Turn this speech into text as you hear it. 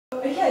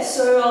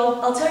so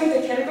I'll tell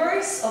you the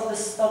categories of the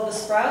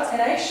sprouts,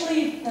 and I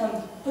actually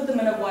put them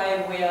in a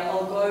way where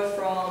I'll go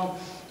from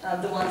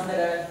the ones that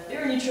are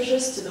very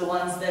nutritious to the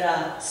ones that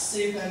are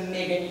super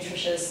mega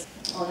nutritious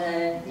on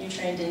a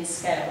nutrient-dense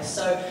scale.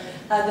 So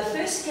the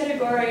first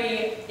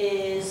category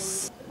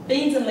is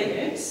beans and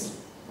legumes.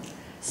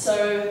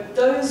 So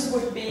those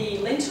would be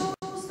lentils,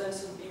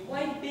 those would be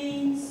white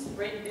beans,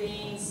 red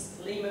beans,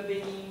 lima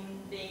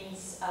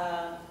beans,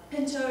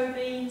 pinto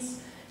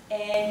beans,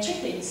 and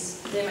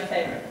chickpeas. They're my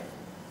favorite.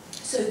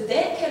 So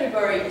that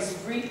category is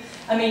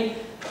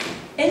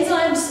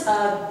enzymes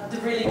are the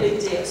really big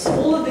deal. So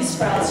all of these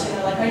sprouts,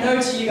 like I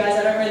know to you guys,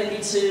 I don't really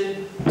need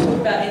to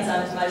talk about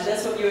enzymes much.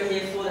 That's what you're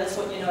here for. That's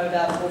what you know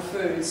about for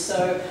food.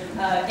 So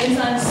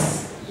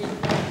enzymes,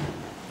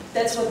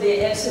 that's what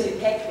they're absolutely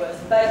packed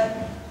with.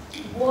 But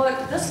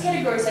what this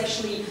category is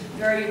actually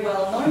very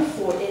well known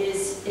for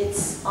is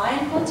its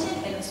iron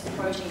content and its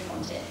protein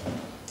content.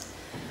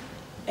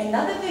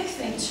 Another big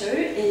thing too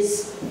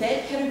is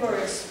that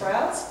category of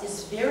sprouts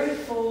is very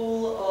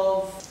full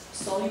of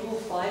soluble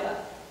fiber.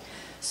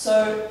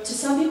 So to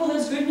some people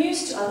that's good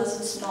news, to others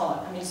it's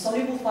not.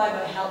 Soluble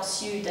fiber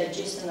helps you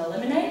digest and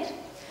eliminate,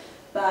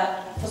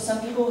 but for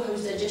some people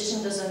whose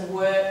digestion doesn't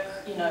work,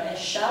 as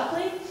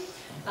sharply,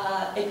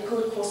 it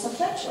could cause some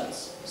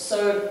flatulence.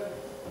 So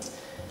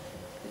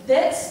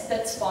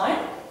that's fine.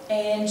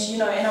 And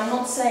and I'm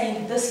not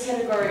saying this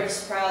category of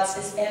sprouts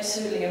is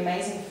absolutely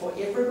amazing for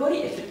everybody.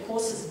 If it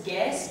causes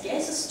gas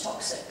is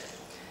toxic.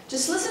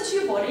 Just listen to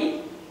your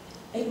body.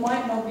 It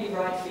might not be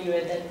right for you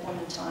at that point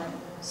in time.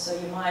 So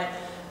you might,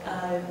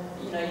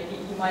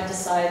 you might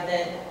decide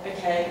that,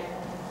 okay,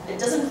 it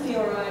doesn't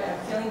feel right, I'm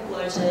feeling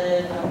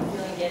bloated, I'm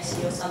feeling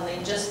gassy or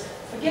something. Just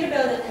forget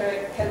about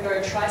that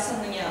category, try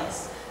something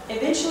else.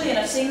 Eventually, and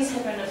I've seen this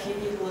happen in a few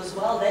people as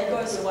well, that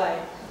goes away.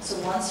 So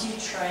once you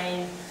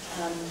train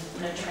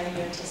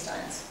your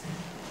intestines.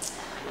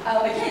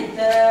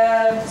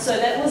 So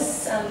that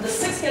was the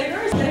 6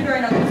 categories.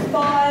 Category number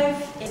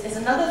 5 is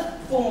another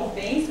form of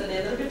beans, but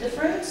they're a little bit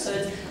different. So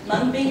it's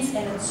mung beans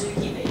and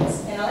adzuki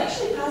beans. And I'll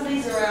actually pass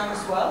these around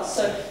as well.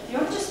 So if you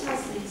want to just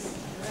pass these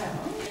around.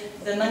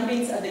 The mung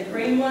beans are the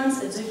green ones,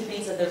 adzuki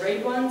beans are the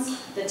red ones.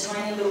 The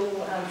tiny little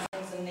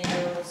things in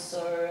there are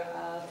also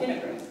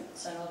fenugreek.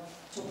 So I'll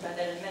talk about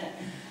that in a minute.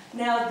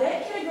 Now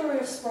that category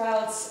of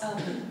sprouts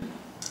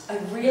are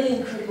really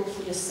incredible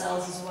for your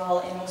cells as well,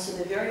 and also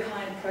they're very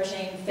high in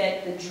protein. In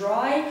fact, the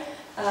dry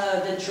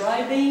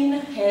bean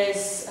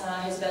has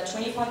about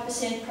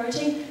 25%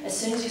 protein. As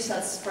soon as you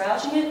start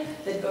sprouting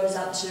it, that goes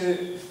up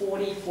to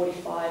 40,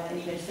 45, and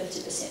even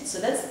 50%. So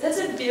that's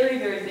a very,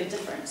 very big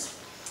difference.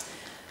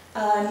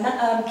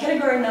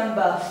 Category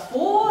number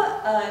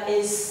 4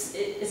 is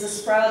a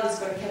sprout that's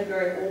got a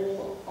category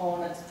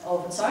all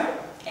of its own,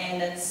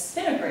 and it's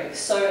fenugreek.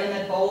 So in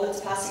that bowl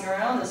that's passing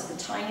around, there's the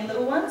tiny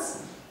little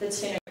ones. That's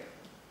fenugreek.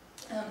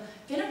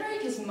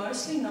 Fenugreek is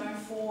mostly known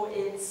for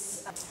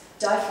its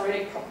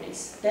diaphoretic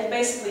properties. That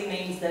basically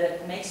means that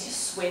it makes you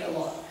sweat a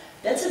lot.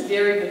 That's a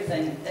very good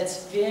thing.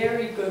 That's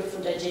very good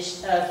for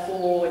digestion,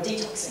 for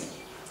detoxing.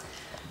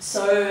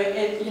 So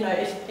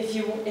if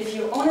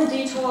you're on a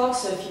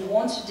detox, or if you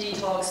want to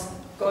detox,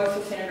 go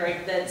for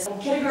fenugreek. That's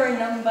category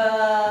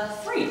number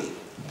 3.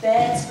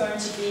 That's going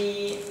to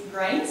be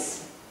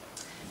grains.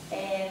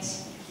 And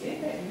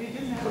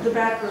the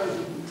back row.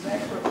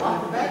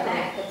 The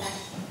back.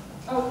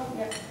 Oh,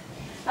 yeah.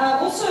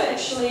 Also,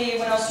 actually,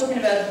 when I was talking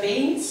about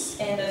beans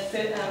and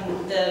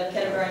the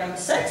category number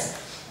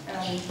 6, I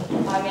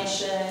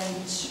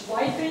mentioned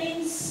white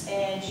beans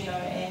and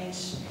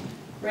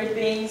red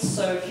beans.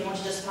 So if you want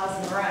to just pass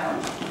them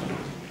around,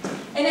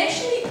 and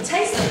actually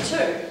taste them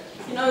too.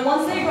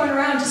 Once they're going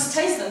around, just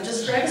taste them.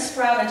 Just grab a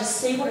sprout and just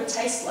see what it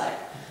tastes like.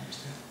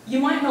 You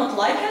might not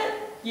like it.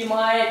 You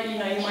might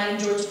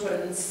enjoy to put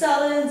it in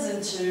salads,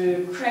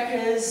 into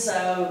crackers,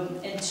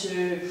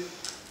 into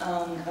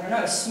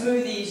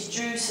smoothies,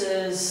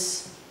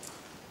 juices,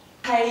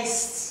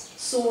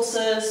 pastes,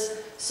 sauces.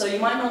 So you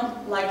might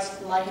not like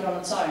it on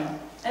its own,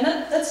 and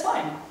that's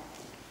fine.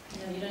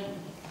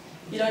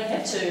 You don't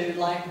have to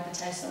like the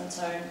taste on its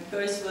own. It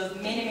goes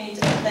with many, many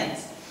different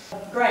things.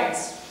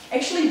 Grains.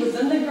 Actually,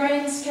 within the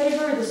grains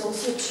category, there's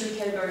also 2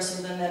 categories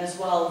within that as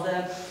well.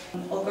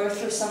 I'll go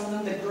through some of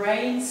them. The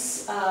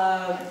grains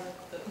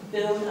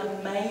build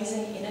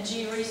amazing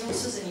energy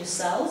resources in your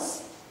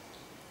cells.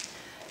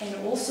 And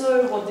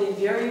also, what they're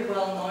very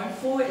well known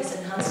for is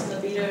enhancing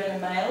libido in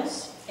the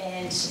males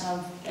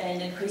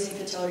and increasing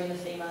fertility in the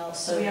females.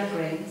 So we have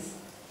grains.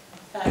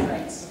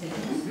 Grains.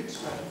 Which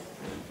grains?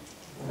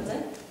 What's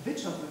that?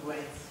 Which of the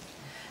grains?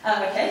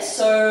 Okay,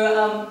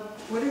 so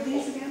what are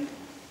these again?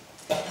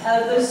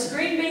 Those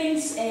green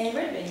beans and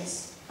red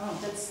beans. Oh,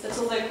 that's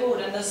all they're called,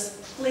 and there's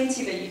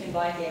plenty that you can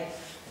buy here.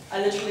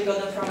 I literally got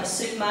them from a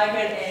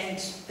supermarket, and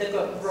they've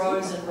got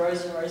rows and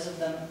rows and rows of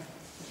them.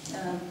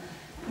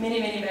 Many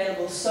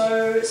available.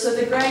 So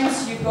the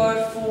grains, you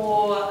go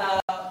for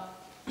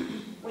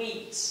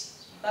wheat,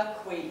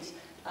 buckwheat,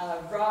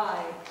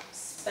 rye,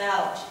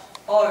 spout,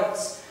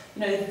 oats.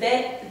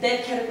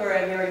 That category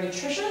are very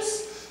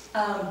nutritious,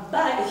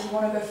 But if you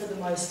want to go for the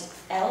most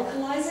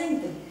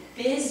alkalizing,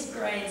 the best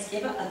grains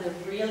ever are the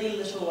really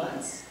little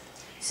ones.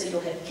 So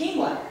you'll have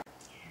quinoa,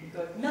 you've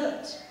got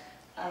millet,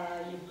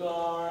 you've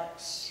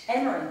got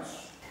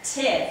amaranth,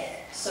 teff.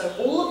 So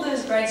all of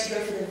those grains, you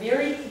go for the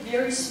very,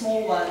 very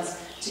small ones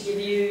to give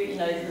you,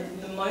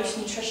 the most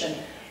nutrition.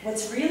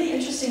 What's really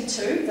interesting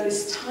too,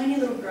 those tiny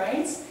little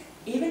grains,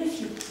 even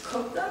if you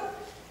cook them,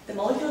 the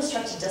molecular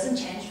structure doesn't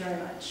change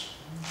very much.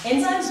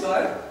 Enzymes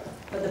go,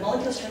 but the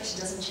molecular structure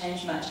doesn't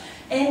change much.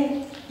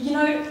 And,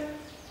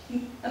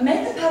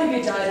 make that part of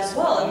your diet as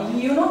well. I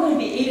mean, you're not going to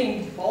be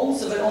eating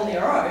bowls of it on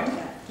their own.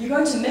 You're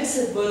going to mix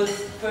it with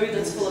food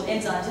that's full of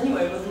enzymes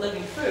anyway, with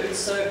living food.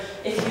 So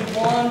if you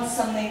want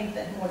something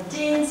that's more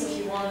dense,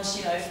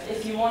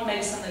 if you want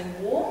maybe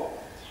something warm,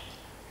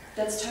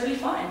 that's totally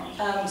fine.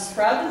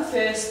 Sprout them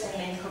first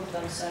and then cook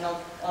them. So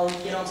I'll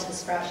get onto the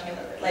sprouting a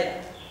little bit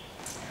later.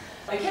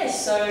 Okay,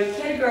 so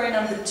category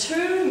number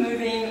 2,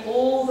 moving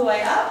all the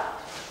way up.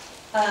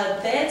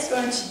 That's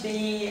going to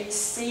be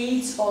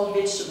seeds of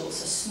vegetables,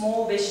 so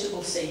small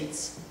vegetable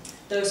seeds.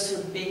 Those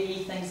would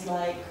be things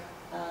like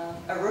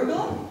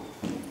arugula.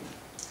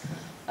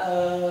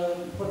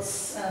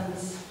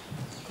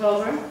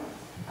 Clover.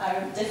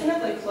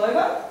 Definitely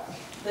clover.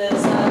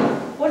 There's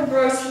what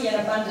grows here in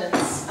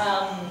abundance.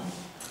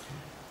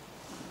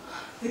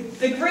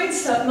 The green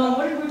stuff, Mum,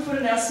 what did we put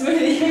in our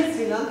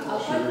smoothie?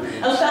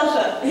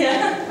 Alfalfa,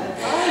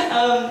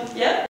 yeah.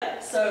 Yeah.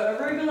 So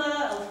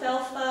arugula,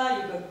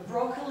 alfalfa, you've got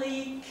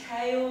broccoli,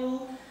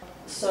 kale.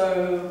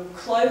 So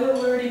clover we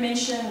already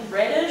mentioned,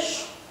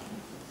 radish,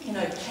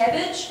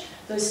 cabbage.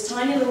 Those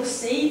tiny little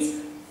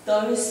seeds,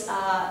 those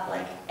are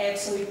like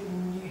absolute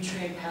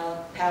nutrient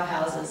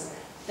powerhouses.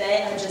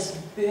 They are just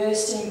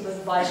bursting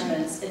with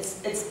vitamins.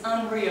 It's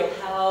unreal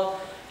how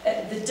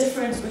the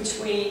difference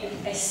between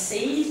a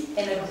seed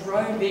and a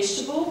grown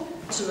vegetable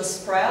to a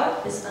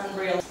sprout is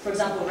unreal. For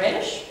example,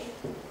 radish.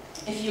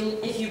 If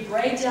you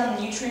break down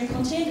the nutrient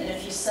content, and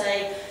if you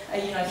say,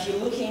 if you're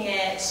looking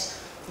at,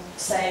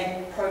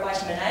 say,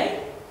 provitamin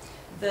A,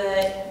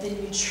 the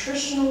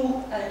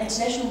international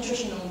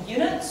nutritional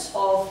units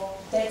of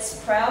that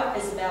sprout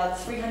is about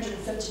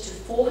 350 to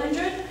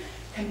 400,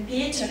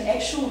 compared to an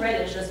actual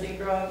radish that's been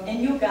growing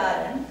in your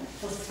garden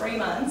for 3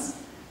 months.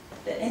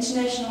 The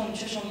international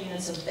nutritional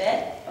units of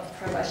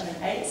provitamin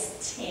A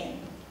is 10.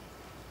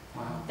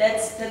 Wow.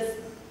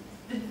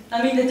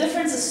 The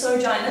difference is so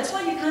giant. That's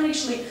why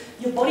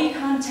your body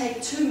can't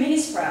take too many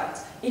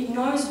sprouts. It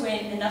knows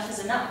when enough is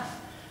enough.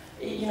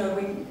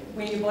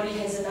 When your body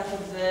has enough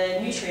of the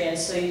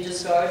nutrients, so you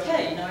just go,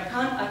 okay, I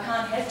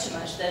can't have too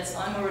much.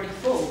 I'm already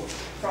full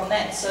from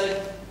that.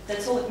 So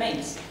that's all it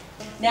means.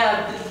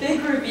 Now, the big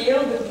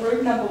reveal, the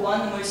group number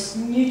 1, the most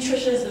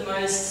nutritious, the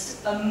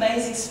most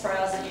amazing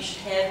sprouts that you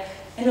should have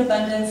in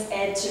abundance,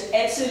 add to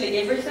absolutely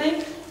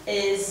everything,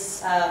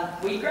 is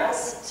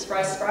wheatgrass,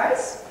 surprise.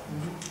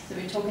 So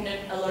we're talking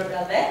a lot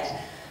about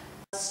that.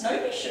 Snow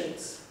pea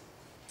shoots,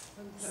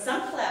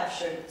 sunflower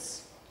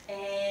shoots,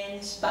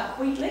 and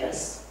buckwheat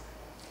lettuce.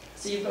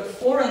 So you've got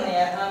 4 in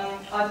there.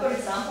 I've got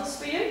examples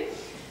for you.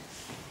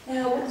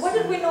 Now, what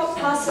did we not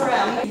pass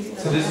around?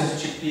 So this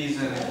is chickpeas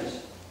and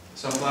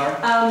sunflower?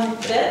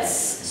 That's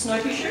snow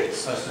pea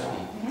shoots. Oh, snow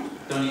pea.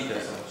 Don't eat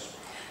that so much.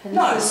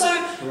 No, so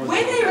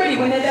when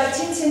they're about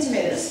 10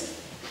 centimeters,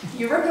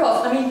 you rip it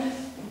off.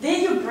 They're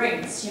your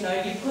greens, you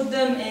put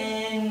them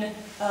in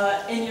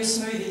your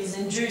smoothies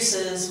and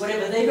juices,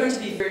 whatever. They're going to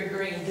be very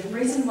green. The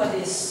reason why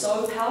they're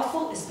so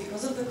powerful is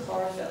because of the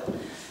chlorophyll.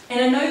 And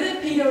I know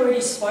that Peter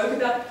already spoke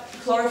about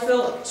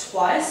chlorophyll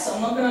twice, so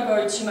I'm not going to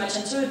go too much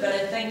into it, but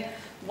I think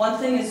one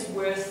thing is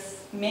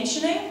worth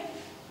mentioning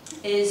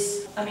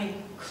is,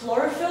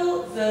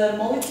 chlorophyll, the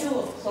molecule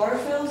of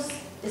chlorophyll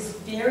is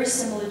very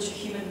similar to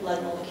human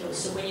blood molecules.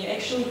 So when you're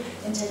actually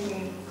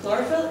intaking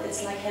chlorophyll,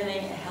 it's like having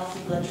a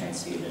healthy blood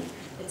transfusion.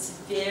 It's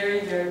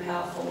very, very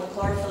powerful. What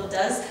chlorophyll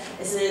does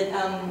is it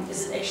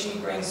actually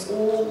brings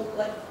all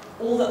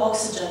the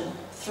oxygen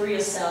through your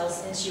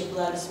cells into your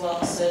blood as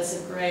well. So it's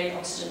a great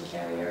oxygen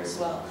carrier as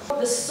well.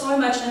 There's so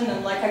much in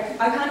them. I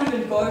can't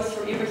even go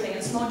through everything.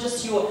 It's not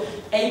just your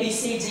A, B,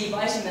 C, D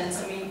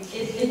vitamins.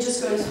 It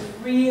just goes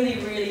really,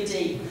 really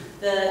deep.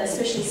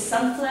 Especially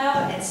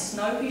sunflower and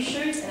snow pea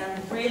shoots, and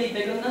I'm really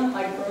big on them.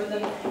 I grow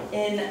them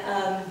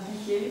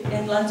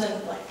in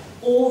London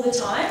all the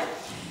time.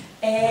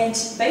 And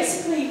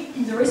basically,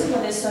 the reason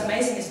why they're so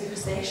amazing is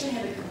because they actually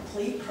have a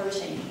complete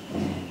protein.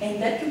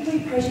 And that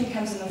complete protein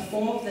comes in the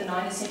form of the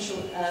 9 essential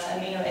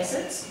amino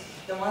acids,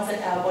 the ones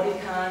that our body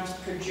can't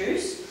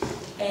produce.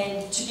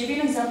 And to give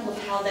you an example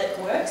of how that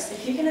works,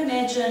 if you can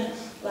imagine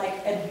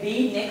a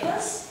bead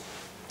necklace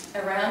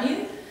around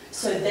you,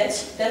 so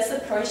that's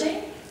the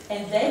protein.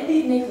 And that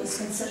bead necklace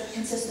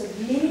consists of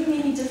many,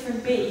 many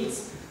different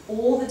beads,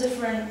 all the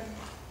different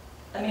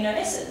amino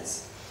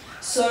acids.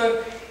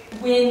 So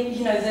when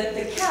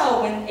the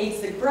cow, when it eats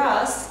the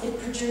grass, it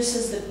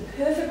produces the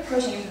perfect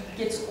protein,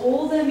 gets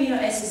all the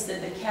amino acids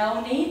that the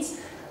cow needs,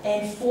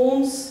 and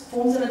forms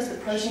it into the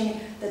protein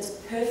that's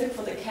perfect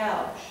for the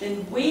cow.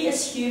 Then we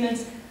as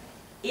humans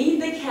eat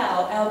the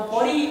cow, our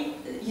body,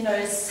 you know,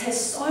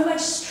 has so much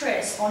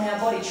stress on our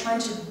body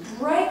trying to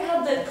break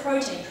up that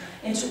protein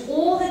into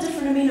all the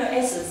different amino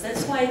acids.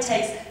 That's why it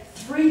takes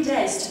 3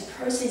 days to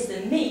process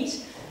the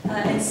meat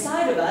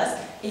inside of us.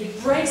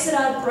 It breaks it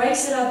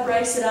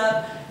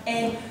up,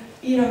 and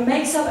you know,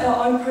 makes up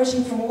our own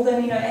protein from all the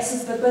amino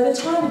acids. But by the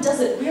time it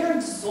does it, we're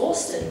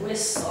exhausted. We're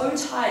so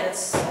tired. It's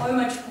so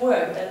much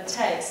work that it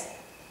takes.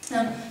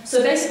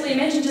 So basically,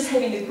 imagine just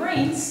having the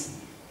greens,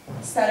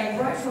 starting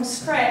right from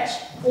scratch,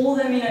 all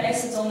the amino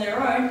acids on their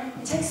own.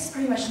 It takes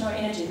pretty much no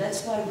energy.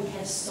 That's why we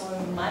have so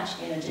much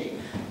energy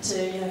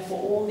to, you know, for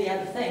all the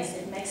other things.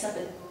 It makes up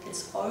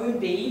its own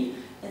bead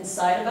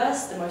inside of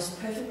us, the most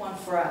perfect one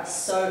for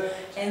us. So,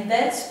 and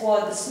that's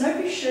what the snow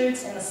pea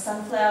shoots and the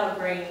sunflower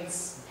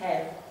greens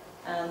have,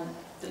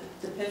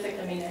 the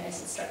perfect amino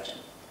acid structure.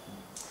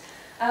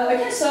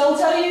 Okay, so I'll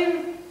tell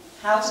you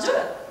how to do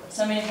it.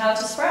 So I mean, how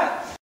to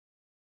sprout.